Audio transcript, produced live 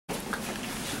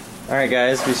Alright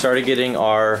guys, we started getting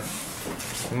our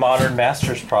Modern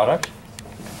Masters product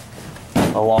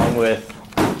along with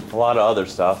a lot of other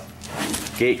stuff.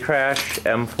 Gatecrash,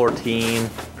 M14,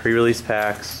 pre-release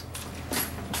packs,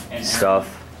 and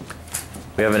stuff.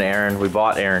 We have an Aaron. We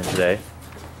bought Aaron today.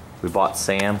 We bought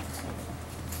Sam.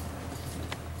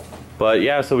 But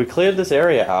yeah, so we cleared this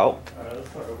area out.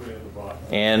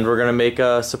 And we're gonna make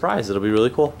a surprise. It'll be really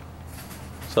cool.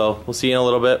 So we'll see you in a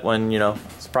little bit when, you know,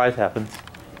 surprise happens.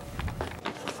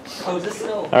 Oh, is this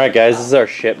still? Alright guys, this is our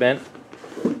shipment.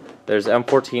 There's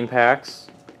M14 packs.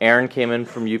 Aaron came in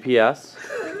from UPS.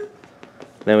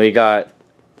 Then we got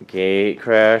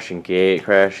Gatecrash and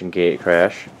Gatecrash and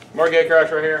Gatecrash. More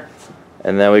Gatecrash right here.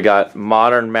 And then we got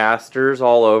Modern Masters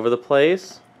all over the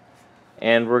place.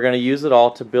 And we're going to use it all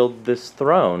to build this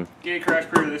throne. Gatecrash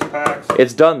pre-release packs.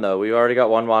 It's done though. We already got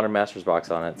one Modern Masters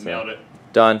box on it. So. Nailed it.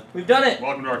 Done. We've done it.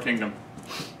 Welcome to our kingdom.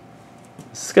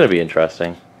 This is going to be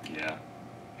interesting. Yeah.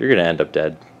 You're going to end up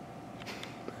dead.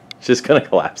 It's just going to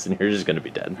collapse and you're just going to be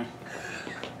dead.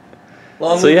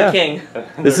 Long So live yeah, the king.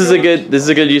 this is a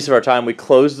good use of our time. We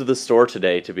closed the store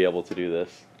today to be able to do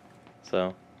this.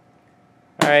 So,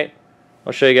 all right,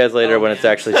 I'll show you guys later when it's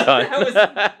actually done.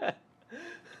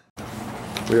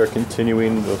 We are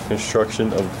continuing the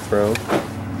construction of the throne.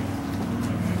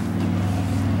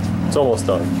 It's almost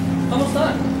done. Almost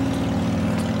done.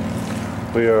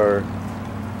 We are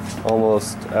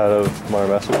almost out of Modern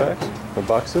Master packs or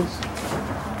boxes.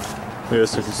 We have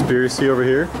some conspiracy over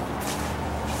here.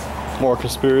 More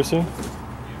conspiracy.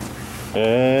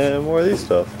 And more of these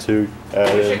stuff to add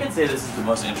I wish I in. could say this is the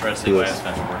most interesting way I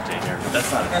spent a work day here, but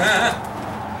that's not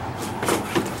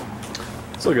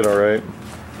it. It's looking alright.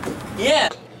 Yeah.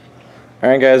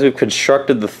 Alright guys, we've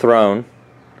constructed the throne.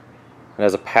 It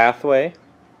has a pathway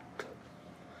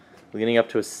leading up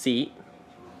to a seat.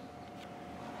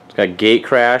 It's got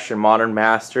Gatecrash and Modern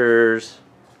Masters,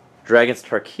 Dragon's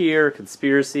Tarkir,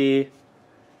 Conspiracy.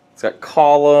 It's got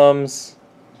columns,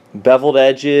 beveled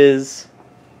edges.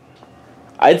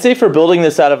 I'd say for building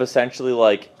this out of essentially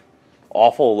like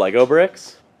awful Lego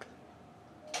bricks,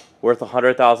 worth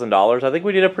 $100,000, I think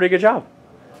we did a pretty good job.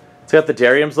 It's got the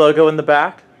Darium's logo in the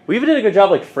back. We even did a good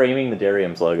job like framing the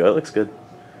Darium's logo. It looks good.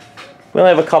 We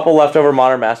only have a couple leftover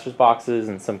Modern Masters boxes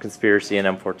and some Conspiracy and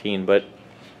M14, but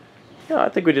yeah, I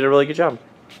think we did a really good job.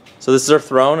 So this is our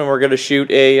throne, and we're going to shoot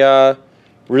a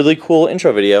really cool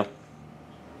intro video.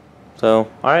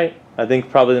 So, alright, I think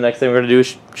probably the next thing we're going to do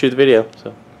is shoot the video.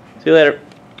 So, see you later.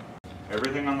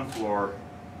 Everything on the floor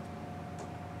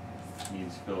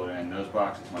needs filled in. Those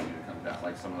boxes might need to come down.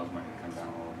 Like some of those might need to come down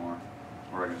a little more.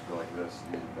 Or I can just go like this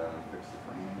and fix the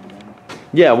frame again.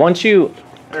 Yeah, once you...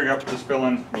 There you go. Just fill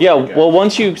in. Yeah, well,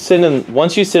 once you sit in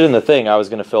the thing, I was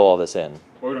going to fill all this in.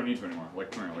 Well, we don't need to anymore.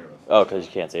 Like, come here, look at this. Oh, because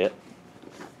you can't see it?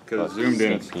 Because it's zoomed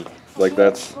in. Like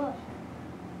that's...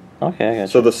 Okay, I got you.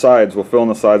 So the sides, we'll fill in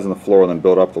the sides and the floor and then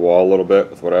build up the wall a little bit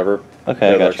with whatever.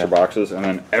 Okay, I got extra you. boxes, and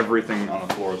then everything on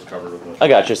the floor is covered with this. I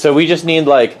got you. So we just need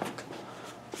like,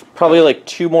 probably like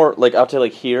two more, like up to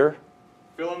like here.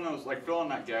 Fill in those, like fill in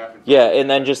that gap. Yeah, and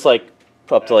then just like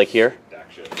up to like here.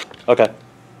 Stack shit. Okay.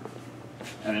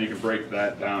 And then you can break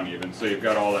that down even, so you've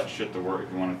got all that shit to work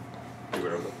if you want to do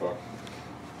whatever the fuck.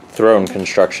 Throne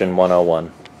construction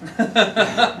 101.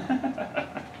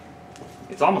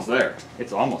 It's almost there.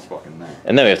 It's almost fucking there.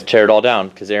 And then we have to tear it all down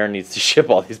because Aaron needs to ship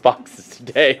all these boxes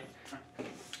today.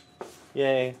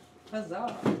 Yay.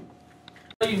 Huzzah. What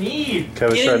do you need?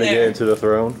 Kevin's Get trying in to there. get into the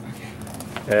throne.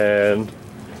 And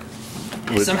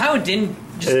Somehow it didn't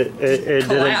just it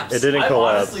collapse. didn't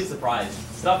collapse. surprised.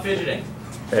 Stop fidgeting.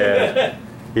 And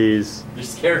he's You're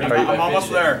scared I'm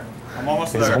almost there. I'm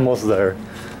almost there. almost there.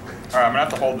 Alright, I'm gonna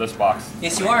have to hold this box.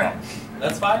 Yes, you are.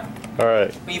 That's fine.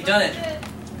 Alright. But you've done it.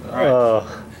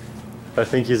 I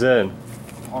think he's in.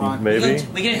 Hold on. Maybe.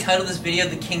 We can entitle this video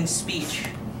 "The King's Speech."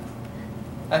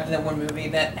 After that one movie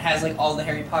that has like all the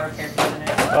Harry Potter characters in it.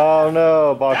 Oh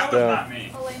no, box That was down. not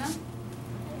me. Elena?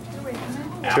 You're waiting a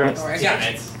minute? Don't worry, I got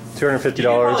it.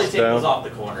 $250 down. off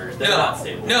the corners. They're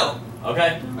No. No.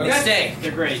 Okay. Okay. Stay.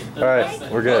 They're great. Alright,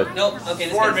 we're good. Nope. Okay.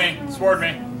 This Sword guy's- me. Sword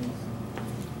me.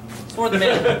 For the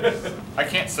minute. I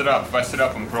can't sit up. If I sit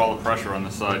up, I'm gonna put all the pressure on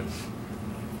this side.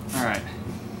 Alright.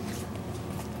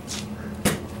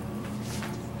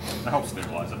 That helps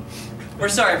stabilize it. We're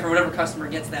sorry for whatever customer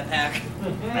gets that pack.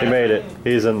 He made it.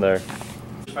 He's in there.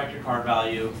 Respect your card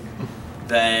value.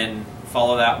 Then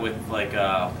follow that with like,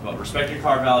 well, respect your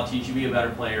card value, teach you to be a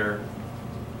better player,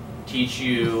 teach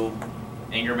you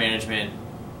anger management,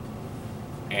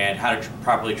 and how to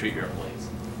properly treat your employees.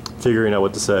 Figuring out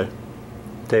what to say.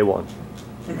 Day one.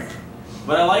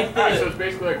 But I like Alright, so the... it's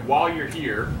basically like while you're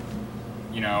here,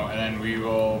 you know, and then we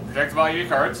will protect the value of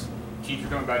your cards, teach you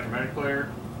coming back to Magic player,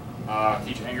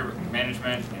 teach anger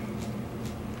management,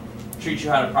 and teach you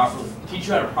how to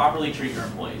properly treat your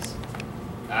employees.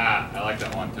 I like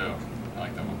that one too. I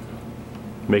like that one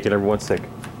too. Making everyone sick.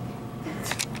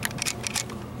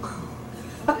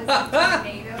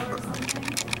 Tornado or something?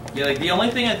 Yeah, like the only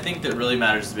thing I think that really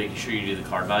matters is making sure you do the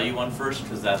card value one first,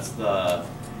 because that's the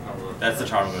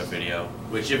Tarmogoyf video.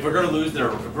 Which if we're gonna lose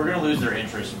their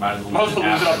interest, we might as well lose it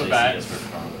off after the they bat. see us for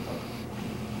Tarmogoyf.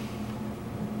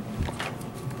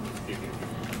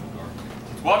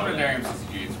 Welcome to Darium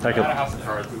CCGs. We're Heck not of- a house of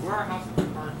cards. We were a house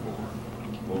of cards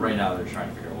for. Well, right now they're trying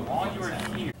to figure out what While the you fuck were is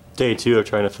happening. here. Day 2 of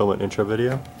trying to film an intro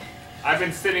video. I've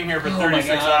been sitting here for Oh my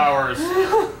 36 God. hours.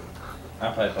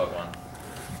 I play Pokemon.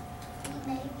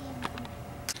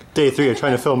 Day 3 of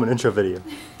trying to film an intro video.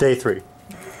 Day 3.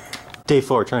 Day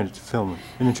 4 trying to film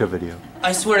an intro video.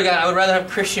 I swear to God, I would rather have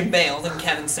Christian Bale than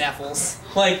Kevin Saffles.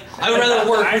 Like, I would rather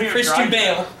work I with haven't Christian tried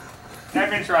Bale. I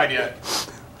haven't even tried yet.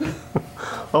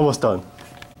 Almost done.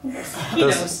 He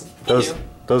knows. He knew.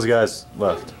 Those guys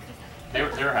left. They were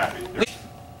happy.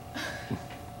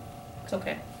 It's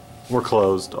okay. We're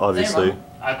closed, obviously.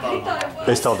 I thought it was.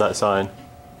 They still have that sign.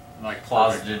 like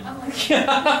Closeted. I'm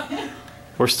like,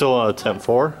 We're still on attempt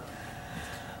 4.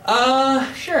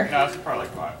 Sure. No, this is probably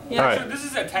like 5. Yeah. Alright. So this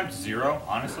is attempt 0,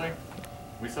 honestly.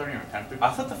 We still haven't even attempted. I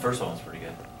thought the first one was pretty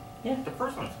good. The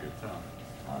first one's good too.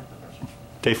 I like the first one.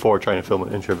 Day 4 trying to film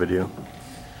an intro video.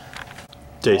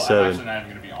 Day Well, I'm 7 actually not even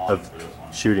going to be on of for this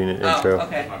one. shooting an Oh, intro.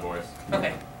 okay. My voice.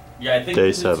 Okay. Yeah, I think Day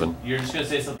it's- 7. You're just gonna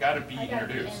say something. Gotta be I gotta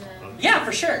be introduced. in Yeah,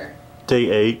 for sure. Day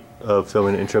 8 of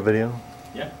filming an intro video.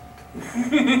 Yeah.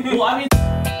 Well, I mean.